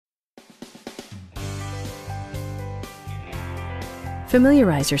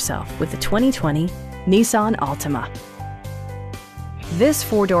Familiarize yourself with the 2020 Nissan Altima. This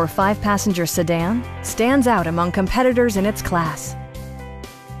four-door, five-passenger sedan stands out among competitors in its class.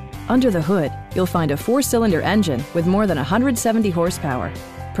 Under the hood, you'll find a four-cylinder engine with more than 170 horsepower,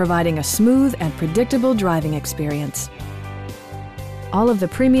 providing a smooth and predictable driving experience. All of the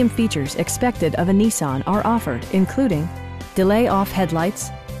premium features expected of a Nissan are offered, including delay-off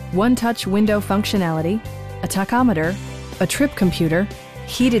headlights, one-touch window functionality, a tachometer, a trip computer,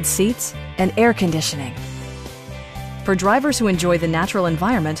 heated seats, and air conditioning. For drivers who enjoy the natural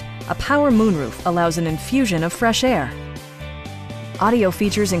environment, a power moonroof allows an infusion of fresh air. Audio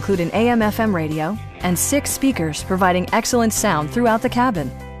features include an AM/FM radio and 6 speakers providing excellent sound throughout the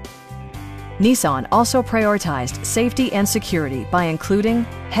cabin. Nissan also prioritized safety and security by including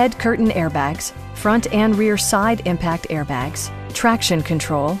head curtain airbags, front and rear side impact airbags, traction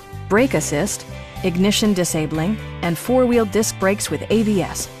control, brake assist, ignition disabling, and four-wheel disc brakes with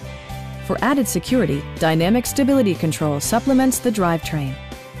ABS. For added security, dynamic stability control supplements the drivetrain.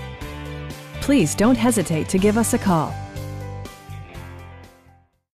 Please don't hesitate to give us a call.